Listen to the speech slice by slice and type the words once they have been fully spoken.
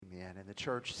And the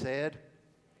church said,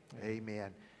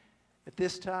 Amen. At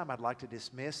this time, I'd like to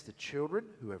dismiss the children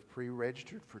who have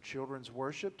pre-registered for children's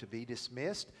worship to be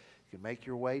dismissed. You can make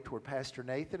your way toward Pastor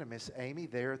Nathan and Miss Amy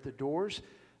there at the doors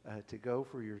to go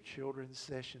for your children's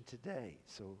session today.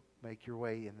 So make your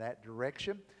way in that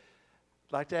direction.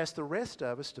 I'd like to ask the rest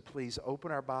of us to please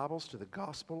open our Bibles to the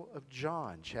Gospel of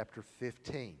John, chapter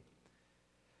 15.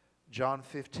 John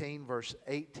 15, verse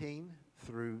 18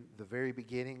 through the very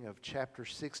beginning of chapter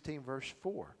 16, verse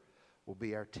 4 will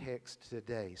be our text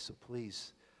today. So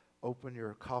please open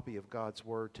your copy of God's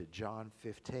Word to John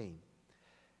 15.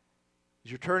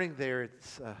 As you're turning there,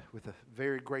 it's with a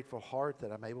very grateful heart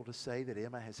that I'm able to say that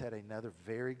Emma has had another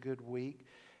very good week.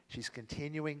 She's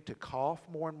continuing to cough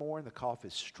more and more, and the cough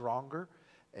is stronger.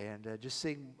 And just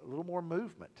seeing a little more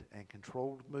movement and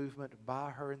controlled movement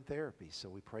by her in therapy. So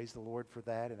we praise the Lord for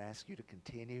that and ask you to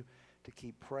continue to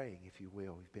keep praying, if you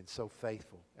will. You've been so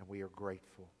faithful, and we are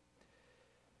grateful.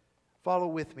 Follow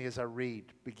with me as I read,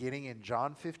 beginning in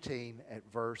John 15 at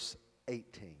verse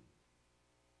 18.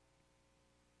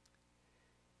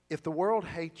 If the world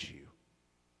hates you,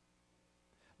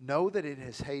 know that it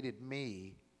has hated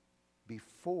me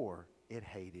before it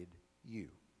hated you.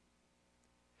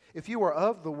 If you were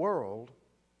of the world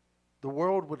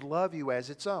would love you as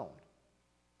its own.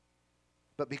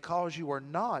 But because you are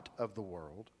not of the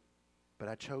world, but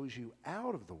I chose you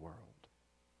out of the world,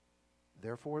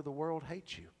 therefore the world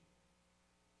hates you.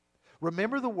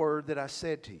 Remember the word that I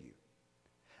said to you.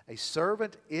 A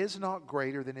servant is not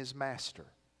greater than his master.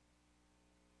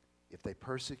 If they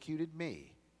persecuted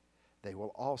me, they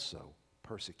will also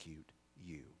persecute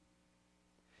you.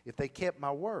 If they kept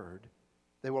my word,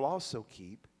 they will also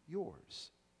keep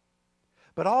yours.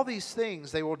 But all these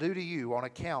things they will do to you on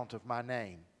account of my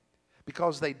name,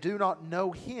 because they do not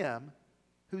know him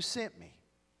who sent me.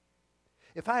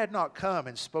 If I had not come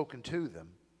and spoken to them,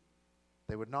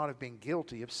 they would not have been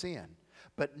guilty of sin.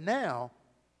 But now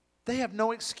they have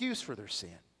no excuse for their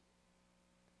sin.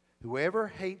 Whoever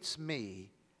hates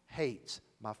me hates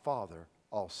my Father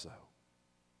also.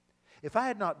 If I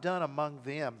had not done among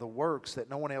them the works that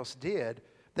no one else did,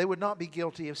 they would not be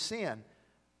guilty of sin.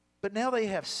 But now they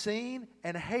have seen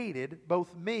and hated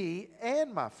both me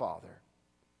and my Father.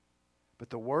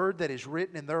 But the word that is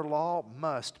written in their law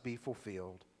must be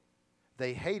fulfilled.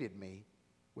 They hated me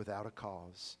without a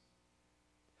cause.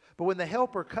 But when the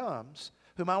Helper comes,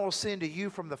 whom I will send to you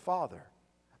from the Father,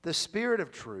 the Spirit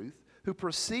of truth, who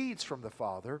proceeds from the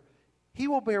Father, he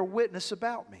will bear witness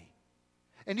about me.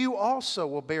 And you also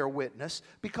will bear witness,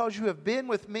 because you have been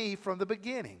with me from the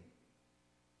beginning.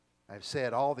 I have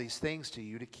said all these things to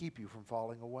you to keep you from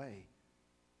falling away.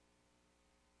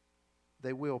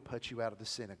 They will put you out of the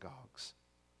synagogues.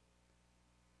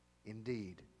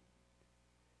 Indeed,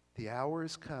 the hour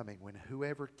is coming when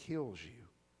whoever kills you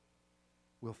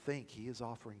will think he is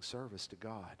offering service to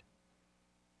God.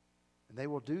 And they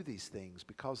will do these things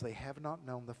because they have not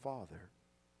known the Father,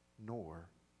 nor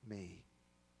me.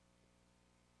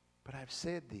 But I have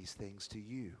said these things to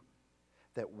you,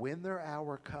 that when their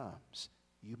hour comes,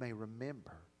 you may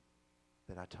remember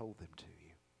that I told them to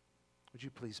you. Would you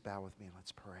please bow with me and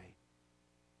let's pray.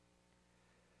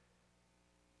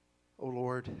 Oh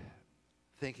Lord,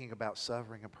 thinking about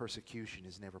suffering and persecution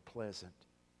is never pleasant.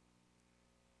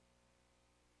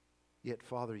 Yet,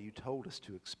 Father, you told us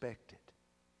to expect it.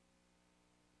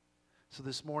 So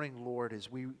this morning, Lord,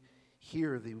 as we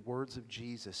hear the words of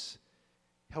Jesus,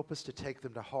 help us to take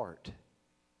them to heart.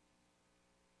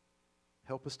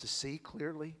 Help us to see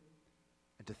clearly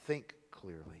and to think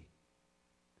clearly,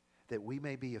 that we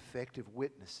may be effective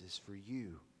witnesses for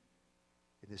you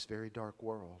in this very dark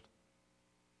world.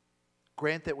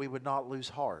 Grant that we would not lose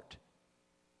heart,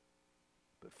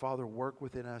 but Father, work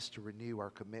within us to renew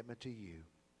our commitment to you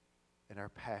and our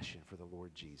passion for the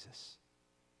Lord Jesus.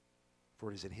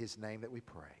 For it is in his name that we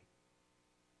pray.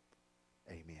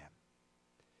 Amen.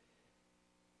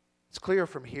 It's clear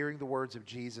from hearing the words of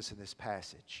Jesus in this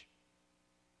passage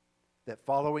that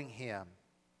following him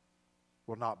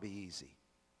will not be easy.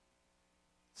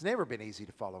 It's never been easy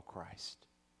to follow Christ.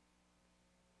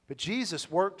 But Jesus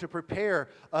worked to prepare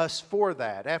us for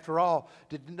that. After all,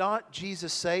 did not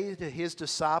Jesus say to his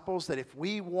disciples that if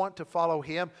we want to follow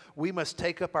him, we must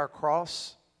take up our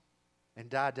cross and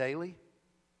die daily?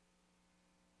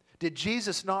 Did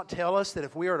Jesus not tell us that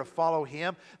if we are to follow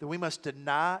him, then we must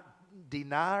deny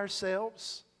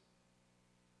ourselves?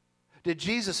 Did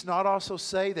Jesus not also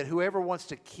say that whoever wants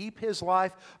to keep his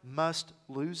life must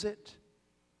lose it?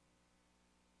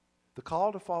 The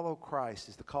call to follow Christ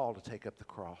is the call to take up the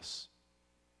cross.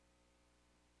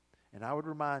 And I would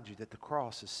remind you that the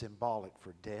cross is symbolic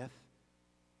for death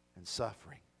and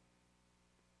suffering.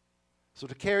 So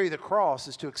to carry the cross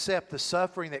is to accept the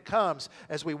suffering that comes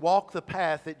as we walk the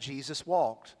path that Jesus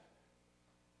walked.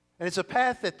 And it's a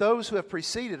path that those who have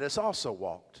preceded us also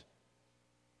walked.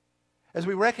 As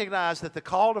we recognize that the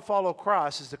call to follow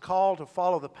Christ is the call to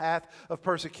follow the path of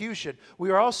persecution, we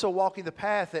are also walking the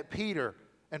path that Peter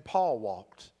and Paul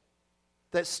walked,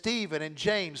 that Stephen and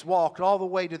James walked all the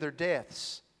way to their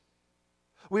deaths.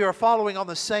 We are following on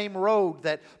the same road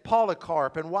that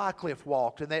Polycarp and Wycliffe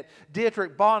walked, and that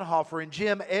Dietrich Bonhoeffer and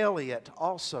Jim Elliot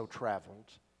also traveled.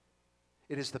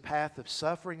 It is the path of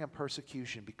suffering and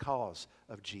persecution because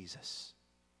of Jesus.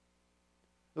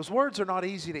 Those words are not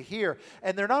easy to hear,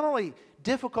 and they're not only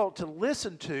difficult to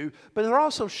listen to, but they're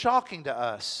also shocking to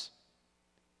us.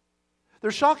 They're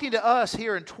shocking to us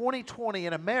here in 2020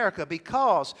 in America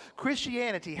because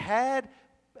Christianity had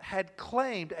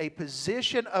claimed a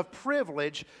position of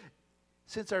privilege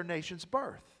since our nation's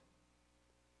birth.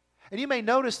 And you may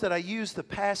notice that I use the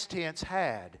past tense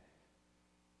had,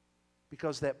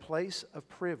 because that place of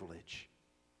privilege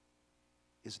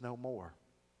is no more.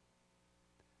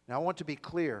 Now, I want to be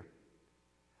clear.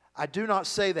 I do not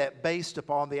say that based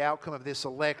upon the outcome of this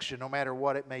election, no matter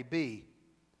what it may be.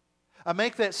 I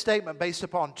make that statement based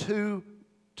upon two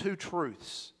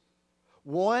truths.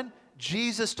 One,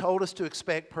 Jesus told us to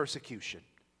expect persecution.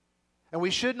 And we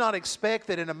should not expect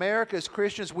that in America as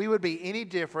Christians we would be any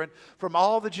different from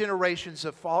all the generations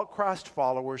of Christ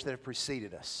followers that have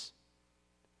preceded us.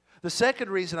 The second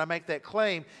reason I make that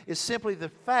claim is simply the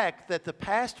fact that the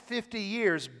past 50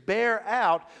 years bear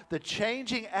out the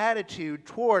changing attitude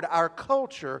toward our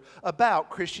culture about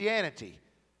Christianity.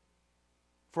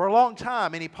 For a long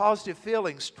time, any positive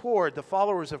feelings toward the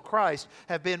followers of Christ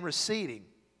have been receding.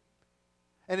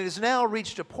 And it has now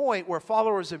reached a point where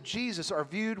followers of Jesus are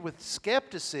viewed with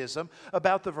skepticism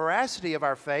about the veracity of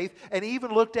our faith and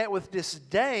even looked at with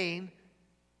disdain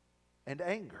and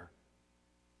anger.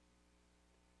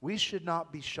 We should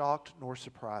not be shocked nor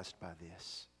surprised by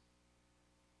this.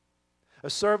 A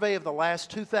survey of the last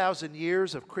 2,000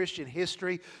 years of Christian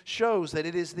history shows that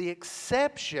it is the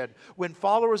exception when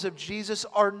followers of Jesus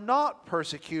are not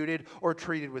persecuted or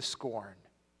treated with scorn.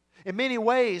 In many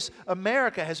ways,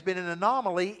 America has been an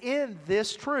anomaly in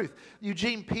this truth.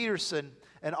 Eugene Peterson,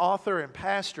 an author and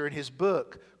pastor, in his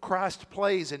book, Christ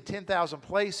Plays in 10,000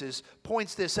 Places,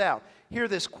 points this out. Hear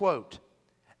this quote.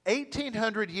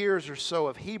 1,800 years or so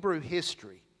of Hebrew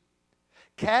history,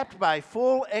 capped by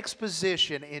full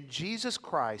exposition in Jesus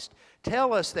Christ,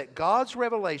 tell us that God's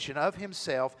revelation of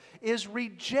Himself is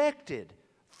rejected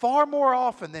far more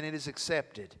often than it is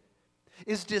accepted,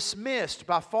 is dismissed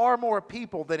by far more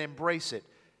people than embrace it,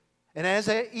 and has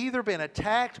either been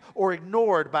attacked or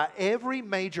ignored by every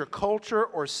major culture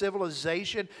or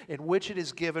civilization in which it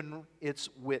has given its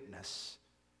witness.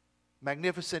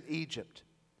 Magnificent Egypt,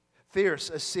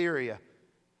 fierce Assyria,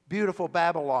 beautiful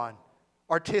Babylon,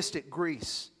 artistic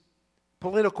Greece,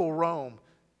 political Rome,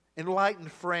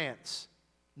 enlightened France,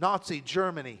 Nazi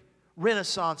Germany,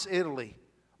 Renaissance Italy,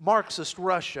 Marxist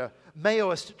Russia,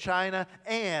 Maoist China,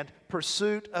 and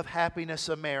Pursuit of Happiness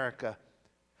America.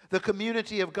 The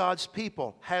community of God's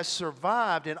people has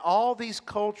survived in all these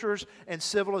cultures and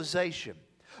civilization,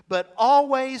 but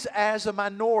always as a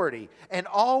minority and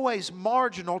always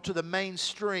marginal to the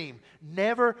mainstream,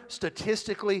 never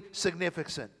statistically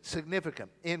significant,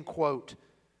 end quote.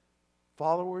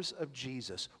 Followers of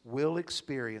Jesus will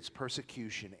experience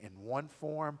persecution in one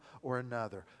form or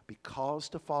another because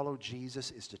to follow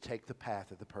Jesus is to take the path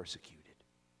of the persecuted.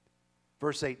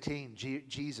 Verse 18,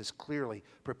 Jesus clearly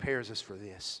prepares us for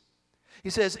this. He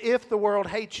says, if the world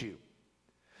hates you.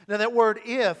 Now that word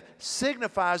if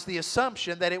signifies the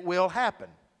assumption that it will happen.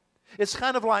 It's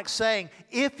kind of like saying,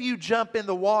 if you jump in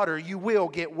the water, you will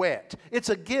get wet. It's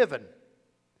a given.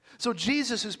 So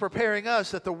Jesus is preparing us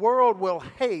that the world will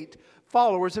hate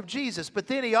followers of Jesus. But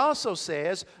then he also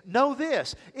says, know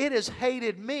this, it has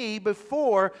hated me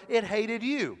before it hated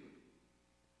you.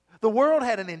 The world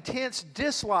had an intense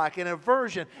dislike and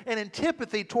aversion and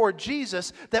antipathy toward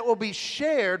Jesus that will be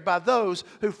shared by those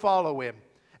who follow Him.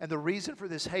 And the reason for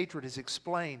this hatred is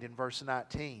explained in verse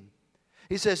 19.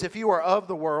 He says, if you are of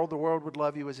the world would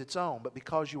love you as its own. But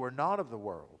because you are not of the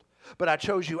world, but I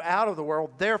chose you out of the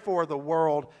world, therefore the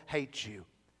world hates you.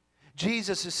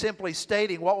 Jesus is simply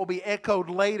stating what will be echoed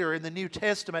later in the New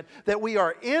Testament, that we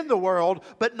are in the world,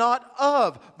 but not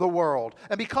of the world.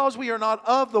 And because we are not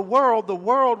of the world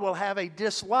will have a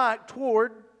dislike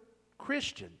toward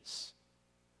Christians.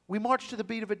 We march to the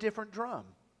beat of a different drum.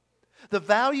 The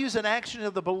values and actions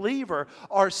of the believer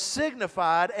are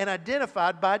signified and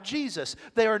identified by Jesus.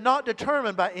 They are not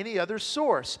determined by any other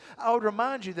source. I would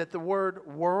remind you that the word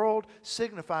world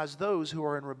signifies those who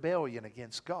are in rebellion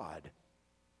against God.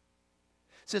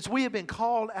 Since we have been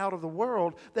called out of the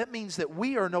world, that means that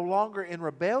we are no longer in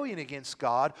rebellion against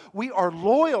God. We are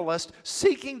loyalists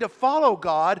seeking to follow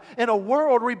God in a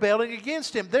world rebelling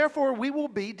against Him. Therefore, we will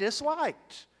be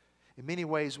disliked. In many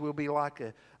ways, we'll be like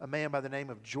a man by the name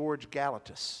of George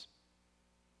Galatas.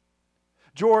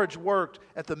 George worked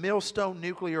at the Millstone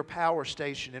Nuclear Power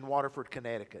Station in Waterford,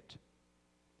 Connecticut.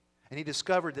 And he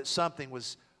discovered that something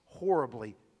was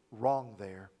horribly wrong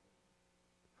there.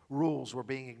 Rules were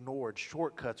being ignored,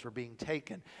 shortcuts were being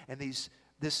taken, and this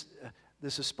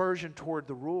aspersion toward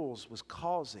the rules was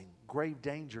causing grave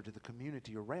danger to the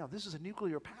community around. This is a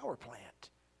nuclear power plant.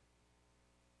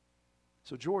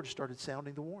 So George started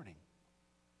sounding the warning,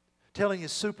 telling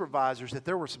his supervisors that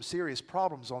there were some serious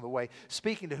problems on the way,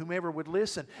 speaking to whomever would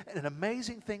listen. And an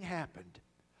amazing thing happened.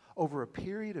 Over a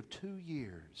period of 2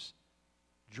 years,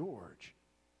 George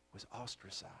was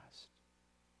ostracized.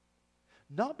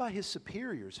 Not by his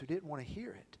superiors who didn't want to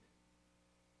hear it,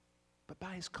 but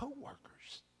by his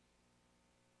co-workers.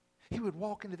 He would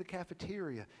walk into the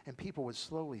cafeteria and people would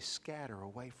slowly scatter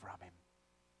away from him.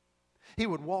 He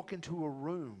would walk into a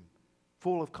room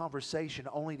full of conversation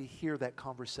only to hear that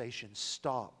conversation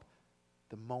stop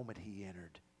the moment he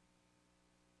entered.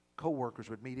 Co-workers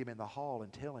would meet him in the hall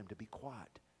and tell him to be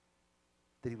quiet,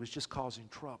 that he was just causing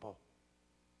trouble,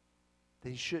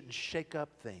 that he shouldn't shake up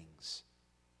things.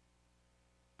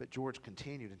 But George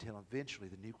continued until eventually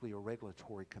the Nuclear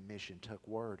Regulatory Commission took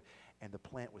word and the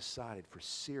plant was cited for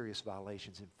serious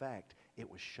violations. In fact, it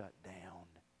was shut down.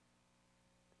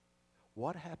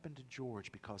 What happened to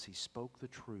George because he spoke the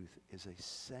truth is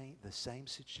the same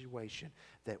situation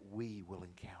that we will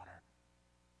encounter.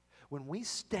 When we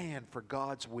stand for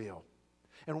God's will,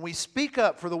 and when we speak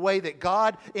up for the way that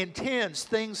God intends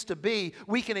things to be,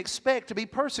 we can expect to be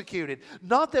persecuted.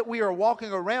 Not that we are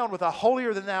walking around with a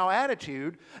holier-than-thou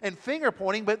attitude and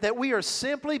finger-pointing, but that we are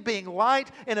simply being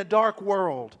light in a dark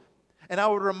world. And I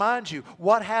would remind you,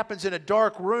 what happens in a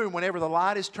dark room whenever the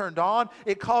light is turned on?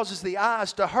 It causes the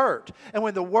eyes to hurt. And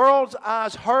when the world's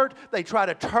eyes hurt, they try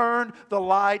to turn the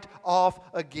light off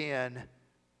again.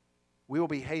 We will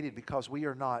be hated because we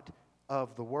are not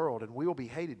of the world, and we will be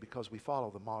hated because we follow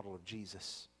the model of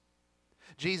Jesus.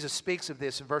 Jesus speaks of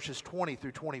this in verses 20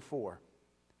 through 24.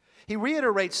 He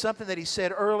reiterates something that he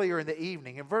said earlier in the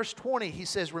evening. In verse 20, he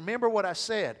says, "Remember what I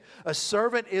said, a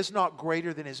servant is not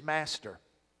greater than his master."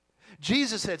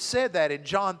 Jesus had said that in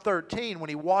John 13 when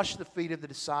he washed the feet of the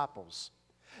disciples.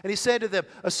 And he said to them,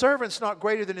 "A servant's not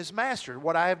greater than his master.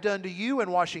 What I have done to you in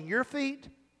washing your feet,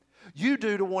 you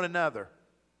do to one another."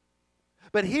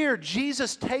 But here,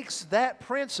 Jesus takes that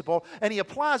principle and he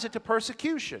applies it to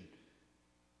persecution.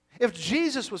 If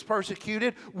Jesus was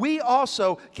persecuted, we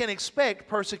also can expect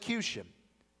persecution.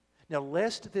 Now,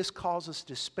 lest this cause us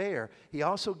despair, he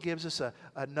also gives us a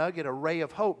nugget, a ray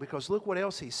of hope, because look what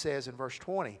else he says in verse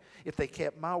 20. "If they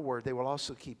kept my word, they will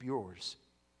also keep yours."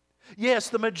 Yes,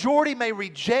 the majority may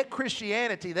reject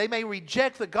Christianity. They may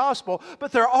reject the gospel,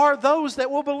 but there are those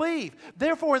that will believe.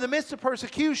 Therefore, in the midst of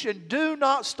persecution, do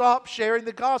not stop sharing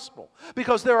the gospel,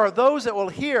 because there are those that will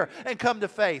hear and come to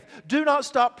faith. Do not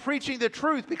stop preaching the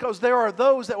truth, because there are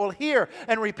those that will hear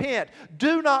and repent.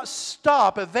 Do not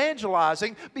stop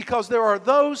evangelizing, because there are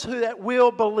those that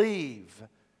will believe.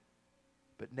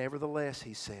 But nevertheless,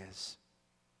 he says,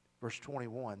 verse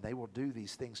 21, "They will do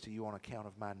these things to you on account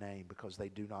of my name, because they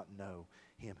do not know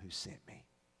him who sent me."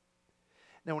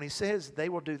 Now, when he says they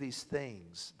will do these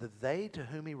things, the they to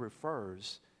whom he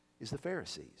refers is the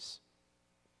Pharisees.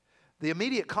 The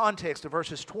immediate context of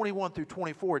verses 21 through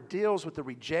 24 deals with the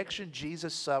rejection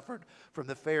Jesus suffered from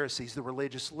the Pharisees, the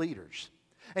religious leaders.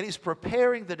 And he's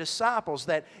preparing the disciples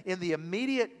that in the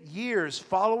immediate years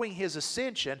following his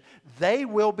ascension, they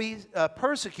will be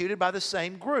persecuted by the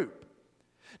same group.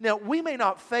 Now, we may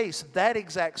not face that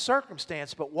exact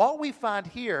circumstance, but what we find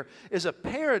here is a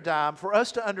paradigm for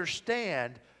us to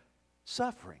understand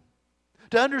suffering,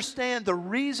 to understand the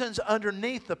reasons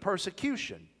underneath the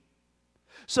persecution.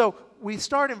 So, we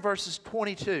start in verses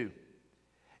 22.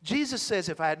 Jesus says,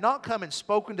 "If I had not come and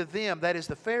spoken to them," that is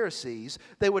the Pharisees,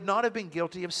 "they would not have been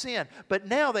guilty of sin. But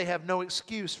now they have no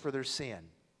excuse for their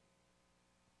sin."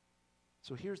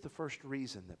 So here's the first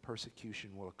reason that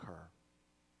persecution will occur.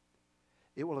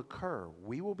 It will occur.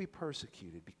 We will be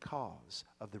persecuted because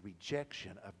of the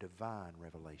rejection of divine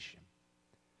revelation.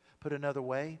 Put another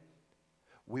way,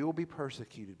 we will be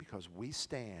persecuted because we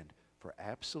stand for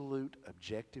absolute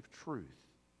objective truth,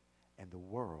 and the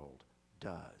world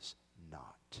does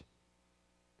not.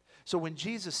 So when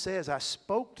Jesus says, "I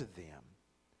spoke to them,"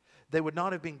 they would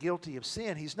not have been guilty of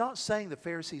sin, he's not saying the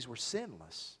Pharisees were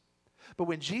sinless. But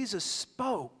when Jesus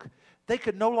spoke, they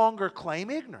could no longer claim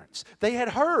ignorance. They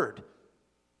had heard.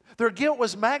 Their guilt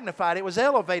was magnified. It was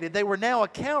elevated. They were now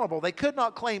accountable. They could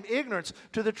not claim ignorance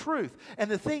to the truth.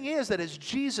 And the thing is that as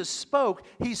Jesus spoke,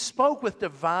 He spoke with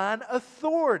divine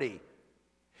authority.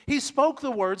 He spoke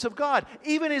the words of God.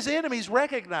 Even His enemies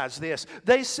recognized this.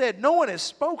 They said, no one has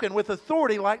spoken with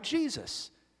authority like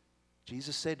Jesus.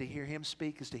 Jesus said to hear Him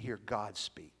speak is to hear God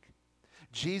speak.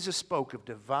 Jesus spoke of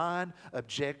divine,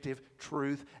 objective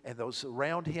truth, and those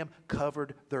around Him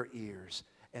covered their ears.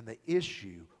 And the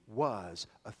issue was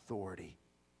authority.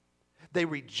 They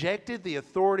rejected the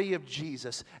authority of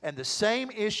Jesus, and the same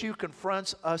issue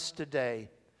confronts us today.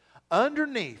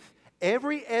 Underneath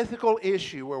every ethical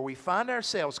issue where we find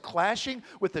ourselves clashing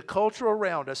with the culture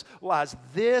around us lies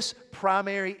this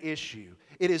primary issue.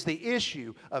 It is the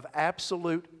issue of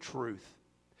absolute truth.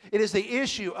 It is the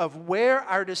issue of where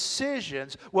our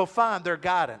decisions will find their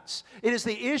guidance. It is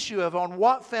the issue of on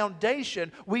what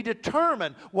foundation we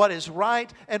determine what is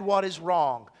right and what is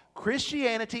wrong.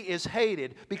 Christianity is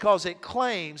hated because it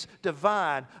claims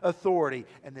divine authority.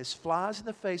 And this flies in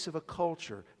the face of a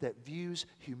culture that views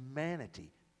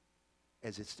humanity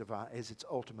as its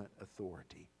ultimate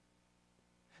authority.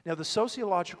 Now, the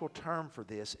sociological term for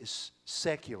this is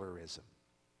secularism.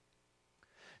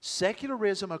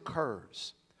 Secularism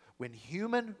occurs when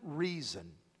human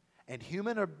reason and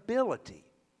human ability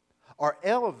are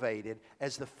elevated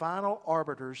as the final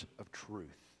arbiters of truth.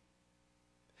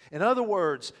 In other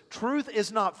words, truth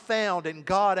is not found in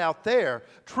God out there.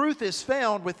 Truth is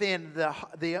found within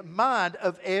the mind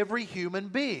of every human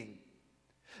being.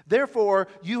 Therefore,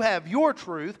 you have your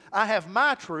truth, I have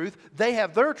my truth, they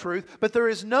have their truth, but there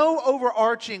is no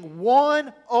overarching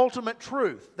one ultimate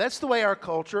truth. That's the way our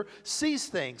culture sees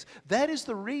things. That is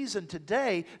the reason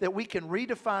today that we can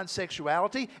redefine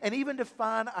sexuality and even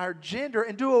define our gender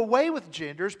and do away with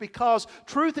genders, because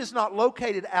truth is not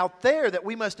located out there that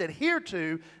we must adhere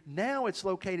to. Now it's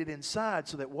located inside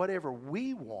so that whatever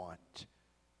we want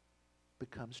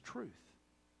becomes truth.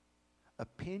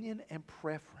 Opinion and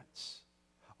preference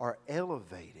are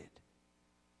elevated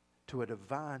to a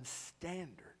divine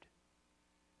standard.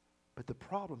 But the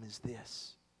problem is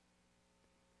this.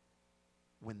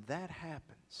 When that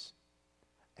happens,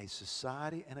 a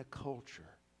society and a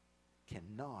culture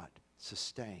cannot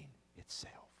sustain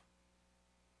itself.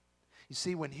 You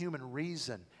see, when human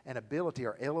reason and ability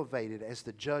are elevated as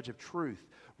the judge of truth,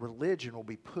 religion will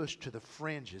be pushed to the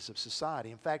fringes of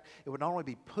society. In fact, it would not only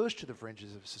be pushed to the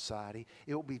fringes of society,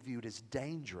 it will be viewed as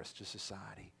dangerous to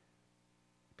society,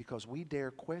 because we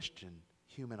dare question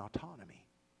human autonomy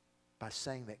by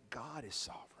saying that God is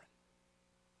sovereign.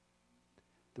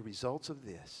 The results of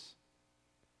this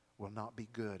will not be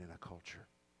good in a culture.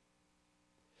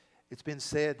 It's been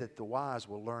said that the wise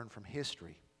will learn from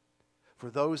history. For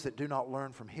those that do not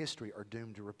learn from history are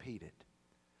doomed to repeat it.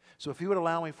 So if you would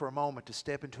allow me for a moment to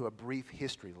step into a brief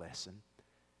history lesson.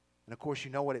 And of course you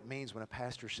know what it means when a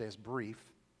pastor says brief.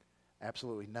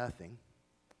 Absolutely nothing.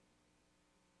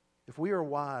 If we are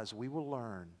wise, we will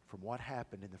learn from what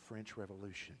happened in the French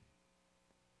Revolution.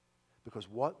 Because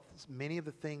many of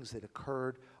the things that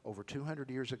occurred over 200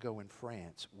 years ago in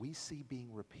France, we see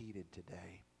being repeated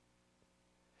today.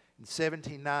 In the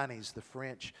 1790s, the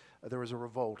French, there was a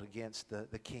revolt against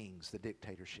the kings, the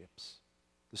dictatorships.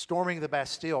 The storming of the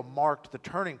Bastille marked the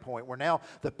turning point where now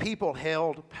the people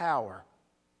held power.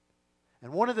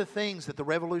 And one of the things that the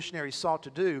revolutionaries sought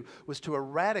to do was to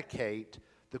eradicate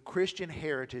the Christian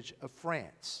heritage of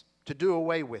France, to do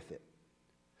away with it.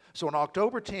 So on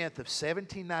October 10th of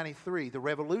 1793, the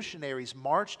revolutionaries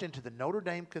marched into the Notre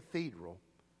Dame Cathedral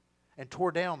and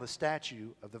tore down the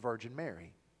statue of the Virgin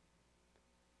Mary.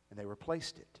 And they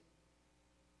replaced it.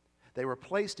 They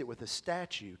replaced it with a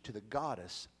statue to the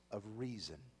goddess of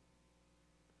reason.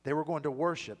 They were going to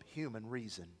worship human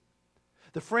reason.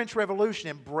 The French Revolution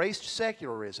embraced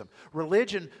secularism.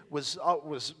 Religion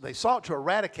they sought to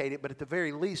eradicate it, but at the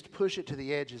very least push it to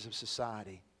the edges of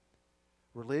society.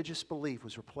 Religious belief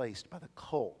was replaced by the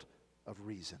cult of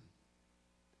reason.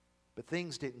 But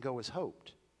things didn't go as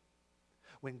hoped.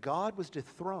 When God was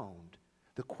dethroned,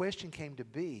 the question came to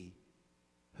be,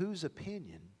 whose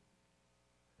opinion,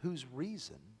 whose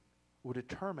reason will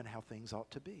determine how things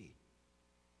ought to be?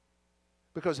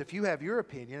 Because if you have your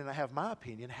opinion and I have my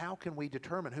opinion, how can we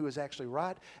determine who is actually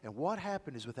right? And what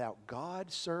happened is, without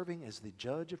God serving as the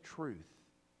judge of truth,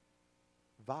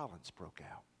 violence broke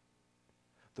out.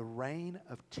 The reign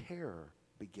of terror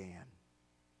began.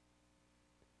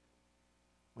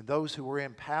 When those who were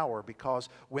in power, because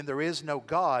when there is no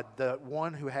God, the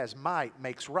one who has might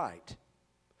makes right.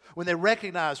 When they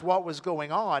recognized what was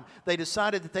going on, they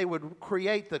decided that they would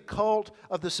create the cult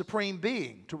of the supreme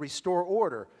being to restore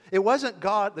order. It wasn't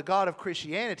God, the God of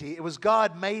Christianity. It was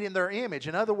God made in their image.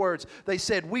 In other words, they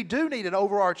said, we do need an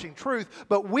overarching truth,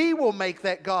 but we will make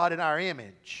that God in our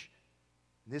image.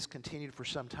 And this continued for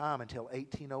some time until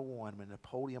 1801, when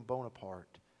Napoleon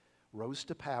Bonaparte rose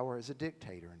to power as a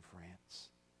dictator in France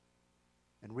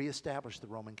and reestablished the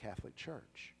Roman Catholic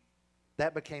Church.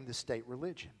 That became the state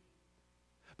religion.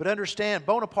 But understand,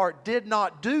 Bonaparte did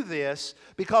not do this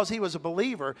because he was a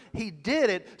believer. He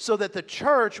did it so that the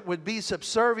church would be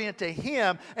subservient to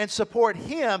him and support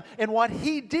him in what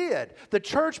he did. The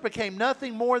church became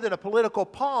nothing more than a political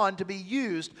pawn to be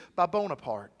used by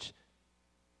Bonaparte.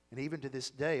 And even to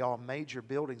this day, all major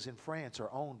buildings in France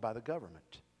are owned by the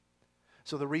government.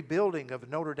 So the rebuilding of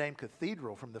Notre Dame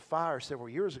Cathedral from the fire several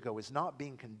years ago is not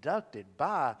being conducted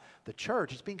by the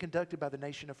church. It's being conducted by the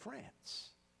nation of France.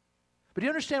 But do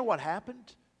you understand what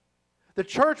happened? The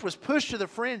church was pushed to the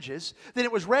fringes. Then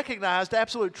it was recognized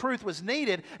absolute truth was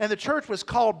needed, and the church was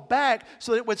called back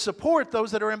so that it would support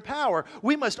those that are in power.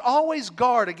 We must always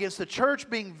guard against the church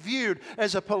being viewed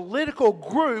as a political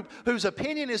group whose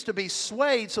opinion is to be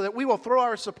swayed so that we will throw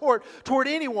our support toward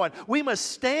anyone. We must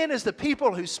stand as the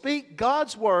people who speak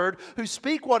God's word, who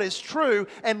speak what is true,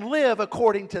 and live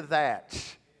according to that.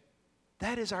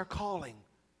 That is our calling.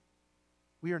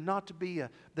 We are not to be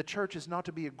the church is not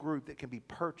to be a group that can be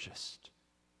purchased.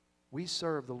 We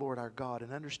serve the Lord our God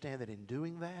and understand that in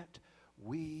doing that,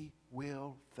 we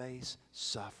will face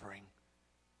suffering.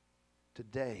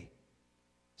 Today,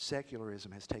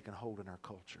 secularism has taken hold in our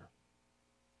culture.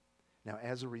 Now,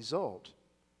 as a result,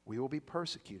 we will be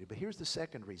persecuted. But here's the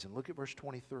second reason. Look at verse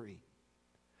 23.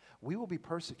 We will be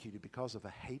persecuted because of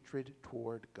a hatred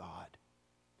toward God.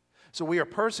 So we are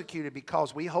persecuted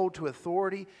because we hold to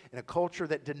authority in a culture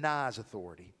that denies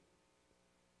authority.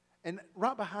 And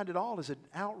right behind it all is an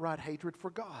outright hatred for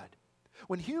God.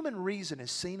 When human reason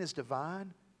is seen as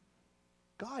divine,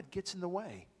 God gets in the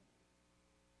way.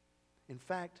 In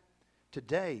fact,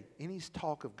 today, any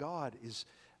talk of God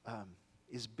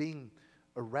is being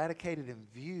eradicated and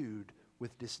viewed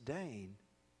with disdain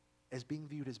as being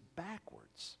viewed as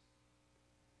backwards.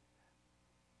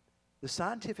 The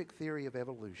scientific theory of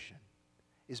evolution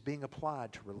is being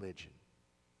applied to religion.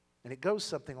 And it goes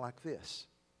something like this.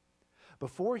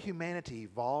 Before humanity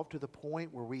evolved to the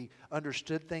point where we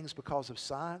understood things because of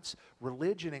science,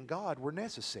 religion and God were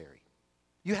necessary.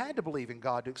 You had to believe in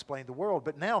God to explain the world,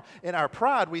 but now in our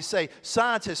pride we say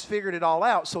science has figured it all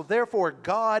out, so therefore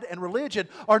God and religion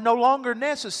are no longer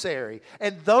necessary.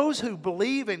 And those who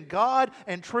believe in God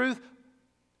and truth,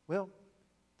 well,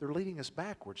 they're leading us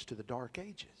backwards to the dark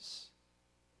ages.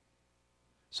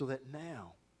 So that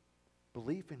now,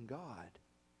 belief in God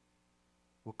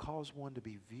will cause one to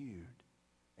be viewed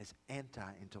as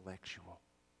anti-intellectual.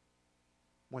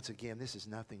 Once again, this is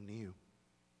nothing new.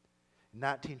 In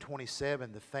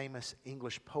 1927, the famous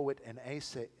English poet and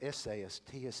essayist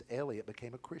T.S. Eliot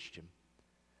became a Christian,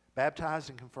 baptized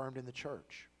and confirmed in the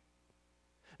church.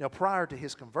 Now, prior to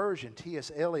his conversion,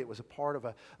 T.S. Eliot was a part of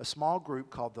a small group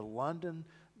called the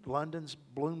London's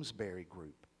Bloomsbury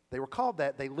Group. They were called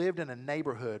that. They lived in a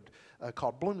neighborhood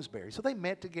called Bloomsbury. So they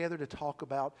met together to talk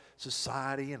about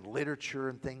society and literature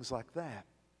and things like that.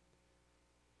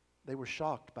 They were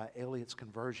shocked by Eliot's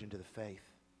conversion to the faith.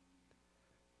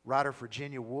 Writer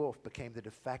Virginia Woolf became the de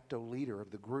facto leader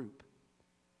of the group.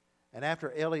 And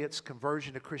after Eliot's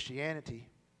conversion to Christianity,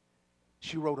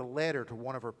 she wrote a letter to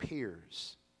one of her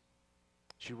peers.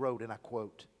 She wrote, and I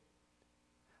quote,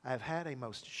 "I have had a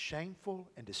most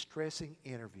shameful and distressing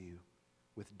interview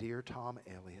with dear Tom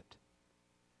Eliot,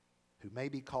 who may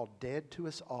be called dead to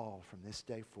us all from this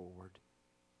day forward.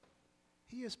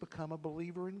 He has become a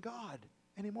believer in God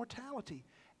and immortality,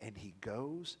 and he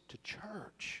goes to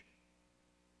church."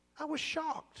 I was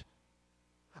shocked.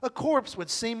 A corpse would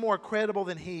seem more credible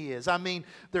than he is. I mean,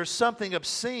 there's something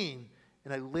obscene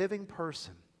in a living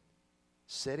person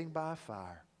sitting by a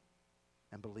fire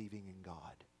and believing in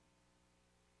God.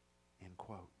 End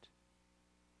quote.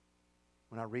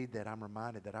 When I read that, I'm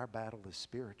reminded that our battle is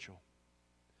spiritual.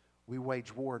 We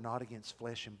wage war not against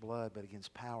flesh and blood, but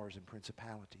against powers and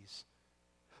principalities.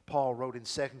 Paul wrote in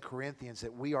 2 Corinthians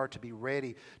that we are to be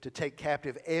ready to take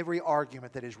captive every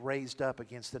argument that is raised up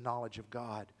against the knowledge of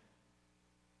God.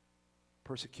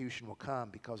 Persecution will come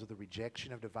because of the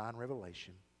rejection of divine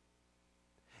revelation.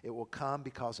 It will come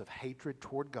because of hatred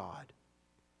toward God.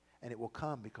 And it will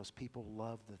come because people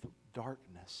love the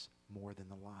darkness more than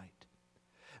the light.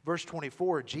 Verse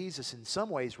 24, Jesus in some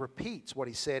ways repeats what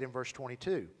he said in verse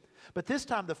 22. But this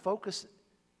time the focus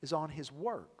is on his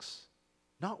works,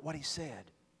 not what he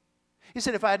said. He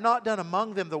said, if I had not done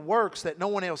among them the works that no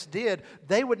one else did,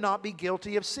 they would not be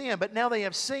guilty of sin. But now they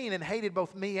have seen and hated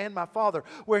both me and my Father.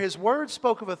 Where His words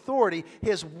spoke of authority,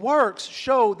 His works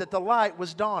showed that the light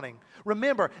was dawning.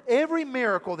 Remember, every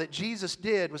miracle that Jesus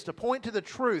did was to point to the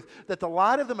truth that the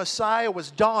light of the Messiah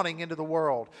was dawning into the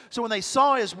world. So when they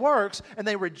saw His works and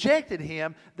they rejected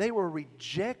Him, they were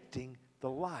rejecting the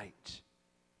light.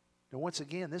 Now once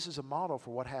again, this is a model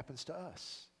for what happens to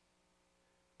us.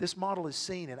 This model is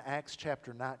seen in Acts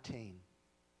chapter 19.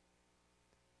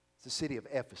 It's the city of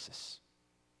Ephesus.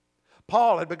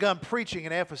 Paul had begun preaching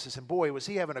in Ephesus, and boy, was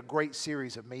he having a great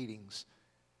series of meetings.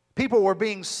 People were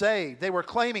being saved. They were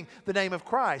claiming the name of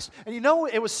Christ. And you know,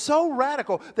 it was so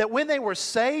radical that when they were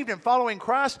saved and following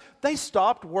Christ, they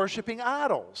stopped worshiping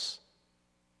idols.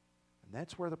 And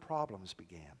that's where the problems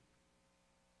began.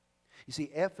 You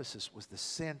see, Ephesus was the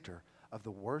center of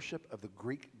the worship of the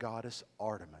Greek goddess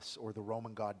Artemis, or the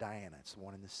Roman god Diana. It's the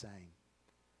one and the same.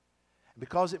 And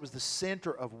because it was the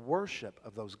center of worship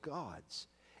of those gods,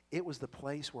 it was the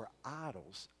place where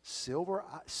idols,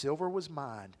 silver was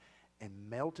mined and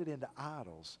melted into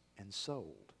idols and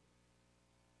sold.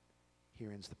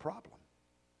 Here ends the problem.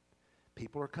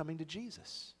 People are coming to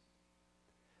Jesus.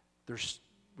 They're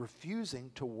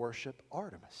refusing to worship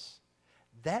Artemis.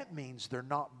 That means they're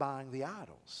not buying the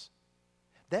idols.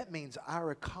 That means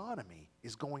our economy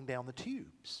is going down the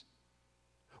tubes.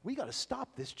 We got to stop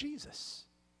this Jesus.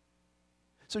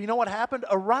 So you know what happened?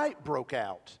 A riot broke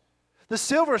out. The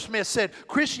silversmith said,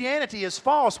 Christianity is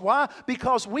false. Why?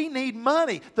 Because we need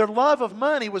money. Their love of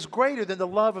money was greater than the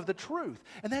love of the truth.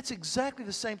 And that's exactly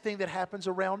the same thing that happens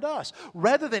around us.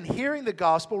 Rather than hearing the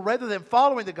gospel, rather than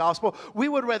following the gospel, we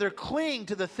would rather cling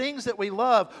to the things that we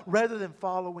love rather than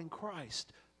following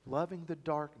Christ, loving the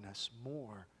darkness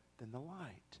more than the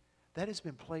light. That has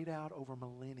been played out over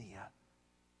millennia.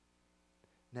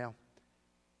 Now,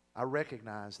 I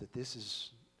recognize that this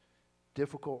is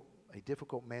a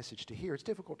difficult message to hear. It's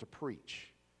difficult to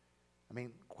preach. I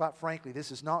mean, quite frankly,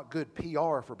 this is not good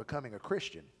PR for becoming a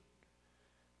Christian.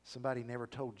 Somebody never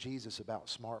told Jesus about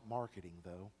smart marketing,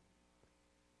 though.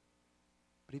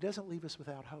 But He doesn't leave us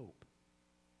without hope.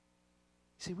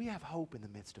 See, we have hope in the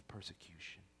midst of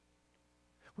persecution.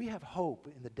 We have hope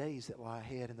in the days that lie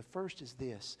ahead. And the first is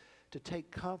this, to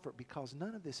take comfort, because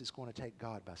none of this is going to take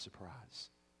God by surprise.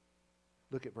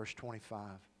 Look at verse 25.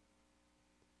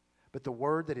 But the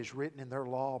word that is written in their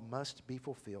law must be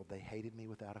fulfilled. They hated me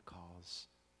without a cause.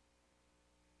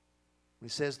 When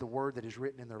it says the word that is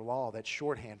written in their law, that's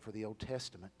shorthand for the Old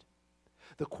Testament.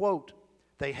 The quote,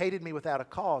 they hated me without a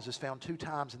cause, is found 2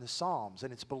 times in the Psalms.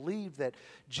 And it's believed that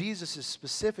Jesus is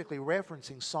specifically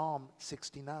referencing Psalm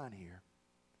 69 here,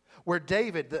 where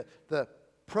David, the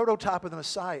prototype of the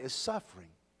Messiah, is suffering.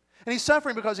 And he's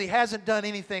suffering because he hasn't done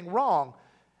anything wrong.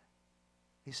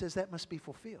 He says that must be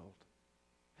fulfilled.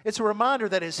 It's a reminder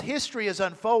that his history is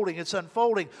unfolding. It's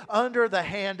unfolding under the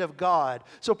hand of God.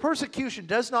 So persecution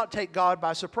does not take God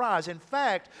by surprise. In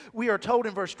fact, we are told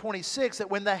in verse 26 that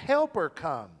when the Helper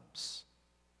comes,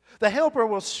 the Helper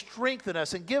will strengthen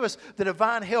us and give us the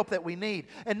divine help that we need.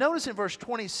 And notice in verse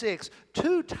 26,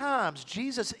 2 times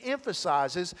Jesus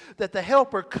emphasizes that the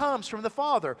Helper comes from the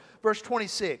Father. Verse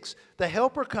 26, the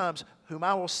Helper comes, whom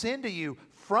I will send to you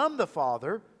from the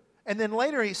Father. And then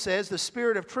later he says, the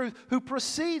Spirit of truth who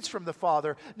proceeds from the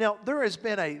Father. Now, there has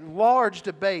been a large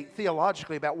debate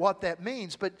theologically about what that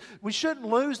means, but we shouldn't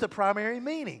lose the primary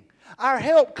meaning. Our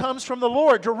help comes from the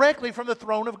Lord, directly from the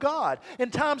throne of God.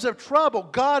 In times of trouble,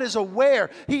 God is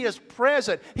aware. He is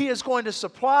present. He is going to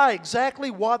supply exactly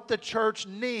what the church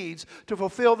needs to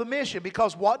fulfill the mission.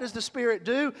 Because what does the Spirit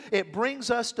do? It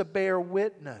brings us to bear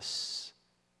witness.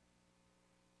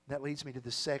 That leads me to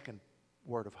the second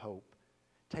word of hope.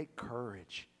 Take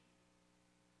courage.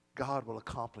 God will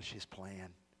accomplish His plan.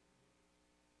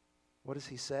 What does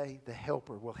He say? The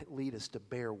Helper will lead us to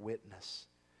bear witness.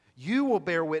 You will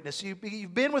bear witness.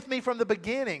 You've been with me from the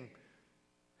beginning.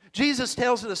 Jesus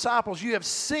tells the disciples, you have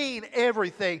seen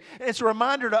everything. And it's a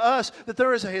reminder to us that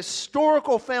there is a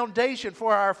historical foundation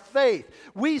for our faith.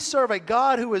 We serve a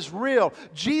God who is real.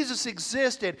 Jesus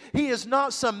existed. He is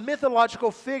not some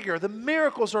mythological figure. The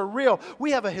miracles are real.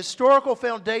 We have a historical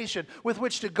foundation with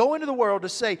which to go into the world to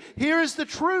say, here is the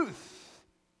truth.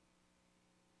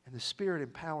 And the Spirit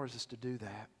empowers us to do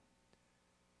that.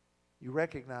 You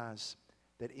recognize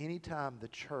that any time the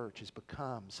church has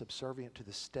become subservient to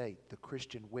the state, the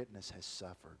Christian witness has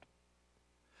suffered.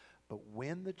 But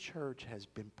when the church has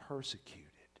been persecuted,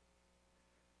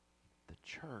 the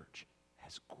church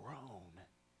has grown.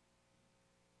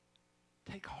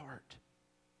 Take heart.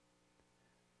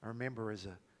 I remember as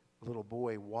a little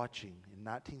boy watching in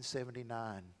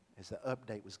 1979 as the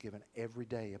update was given every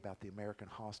day about the American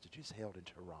hostages held in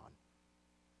Tehran.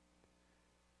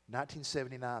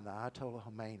 1979, the Ayatollah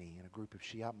Khomeini and a group of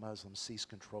Shiite Muslims seized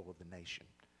control of the nation.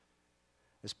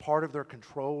 As part of their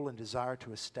control and desire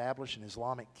to establish an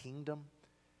Islamic kingdom,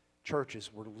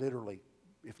 churches were literally,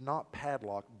 if not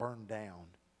padlocked, burned down.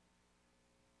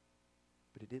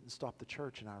 But it didn't stop the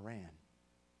church in Iran.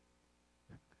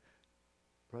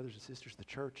 Brothers and sisters, the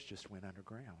church just went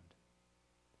underground.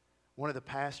 One of the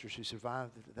pastors who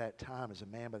survived at that time is a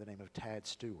man by the name of Tad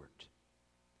Stewart.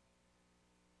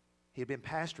 He had been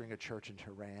pastoring a church in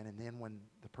Tehran, and then when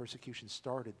the persecution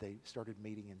started, they started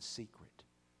meeting in secret.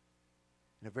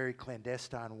 In a very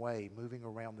clandestine way, moving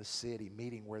around the city,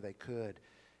 meeting where they could.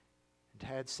 And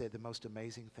Tad said the most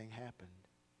amazing thing happened.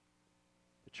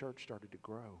 The church started to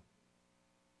grow.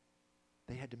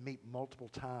 They had to meet multiple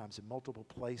times in multiple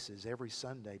places every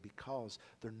Sunday because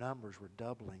their numbers were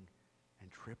doubling and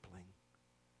tripling.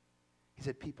 He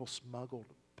said people smuggled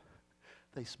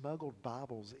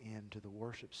Bibles into the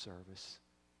worship service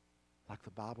like the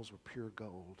Bibles were pure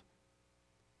gold.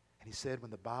 And he said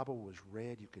when the Bible was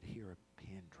read, you could hear a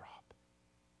pin drop.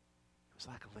 It was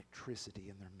like electricity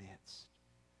in their midst.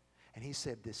 And he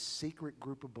said this secret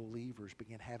group of believers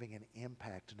began having an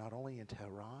impact not only in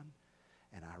Tehran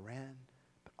and Iran,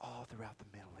 but all throughout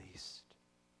the Middle East.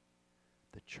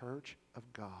 The church of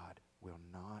God will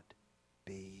not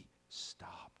be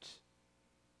stopped.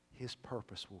 His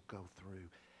purpose will go through.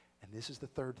 And this is the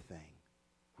third thing.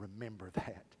 Remember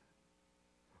that.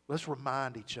 Let's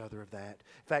remind each other of that.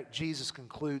 In fact, Jesus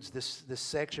concludes this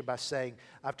section by saying,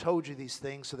 I've told you these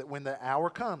things so that when the hour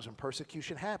comes, when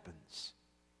persecution happens,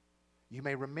 you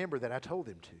may remember that I told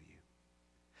them to you.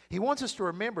 He wants us to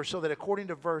remember so that according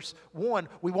to verse 1,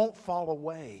 we won't fall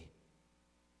away.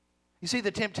 You see,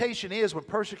 the temptation is when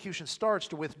persecution starts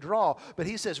to withdraw. But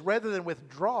he says rather than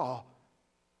withdraw,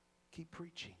 keep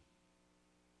preaching.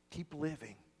 Keep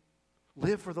living.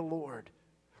 Live for the Lord.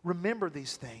 Remember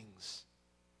these things.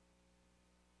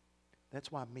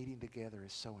 That's why meeting together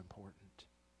is so important.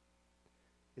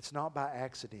 It's not by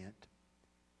accident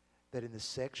that in the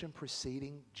section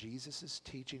preceding Jesus'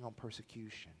 teaching on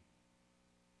persecution,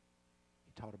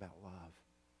 he taught about love.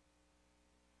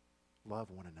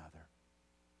 Love one another.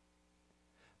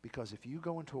 Because if you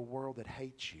go into a world that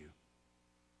hates you,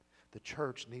 the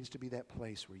church needs to be that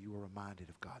place where you are reminded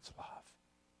of God's love.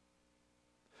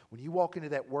 When you walk into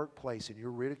that workplace and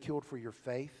you're ridiculed for your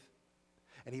faith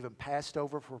and even passed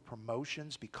over for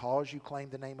promotions because you claim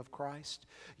the name of Christ,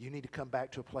 you need to come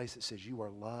back to a place that says you are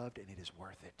loved and it is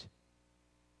worth it.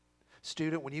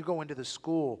 Student, when you go into the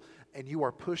school and you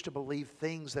are pushed to believe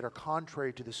things that are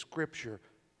contrary to the Scripture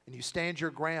and you stand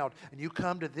your ground and you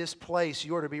come to this place,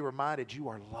 you are to be reminded you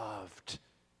are loved.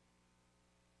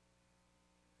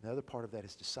 The other part of that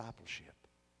is discipleship.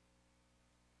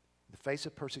 In the face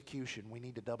of persecution, we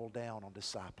need to double down on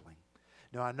discipling.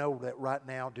 Now, I know that right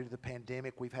now, due to the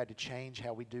pandemic, we've had to change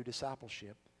how we do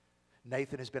discipleship.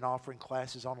 Nathan has been offering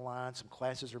classes online. Some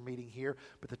classes are meeting here.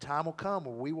 But the time will come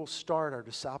where we will start our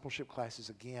discipleship classes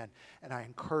again. And I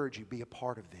encourage you, be a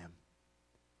part of them.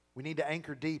 We need to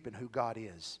anchor deep in who God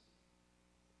is,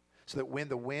 so that when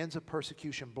the winds of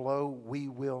persecution blow, we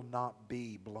will not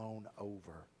be blown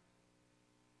over.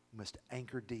 We must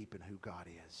anchor deep in who God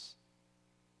is.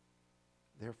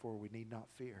 Therefore, we need not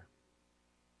fear.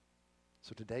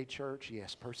 So today, church,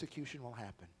 yes, persecution will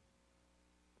happen.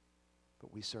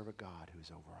 But we serve a God who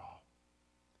is over all.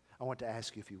 I want to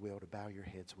ask you, if you will, to bow your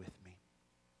heads with me.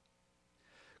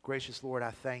 Gracious Lord,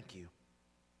 I thank you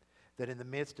that in the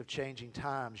midst of changing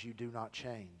times, you do not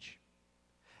change.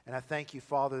 And I thank you,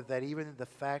 Father, that even the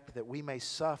fact that we may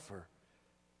suffer,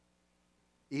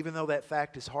 even though that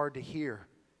fact is hard to hear,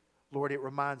 Lord, it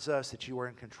reminds us that you are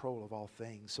in control of all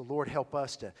things. So, Lord, help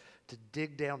us to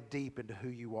dig down deep into who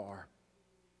you are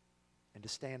and to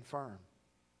stand firm,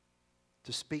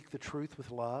 to speak the truth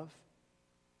with love,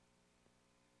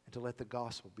 and to let the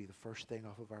gospel be the first thing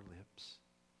off of our lips.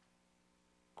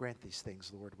 Grant these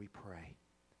things, Lord, we pray.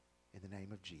 In the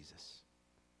name of Jesus,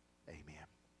 amen.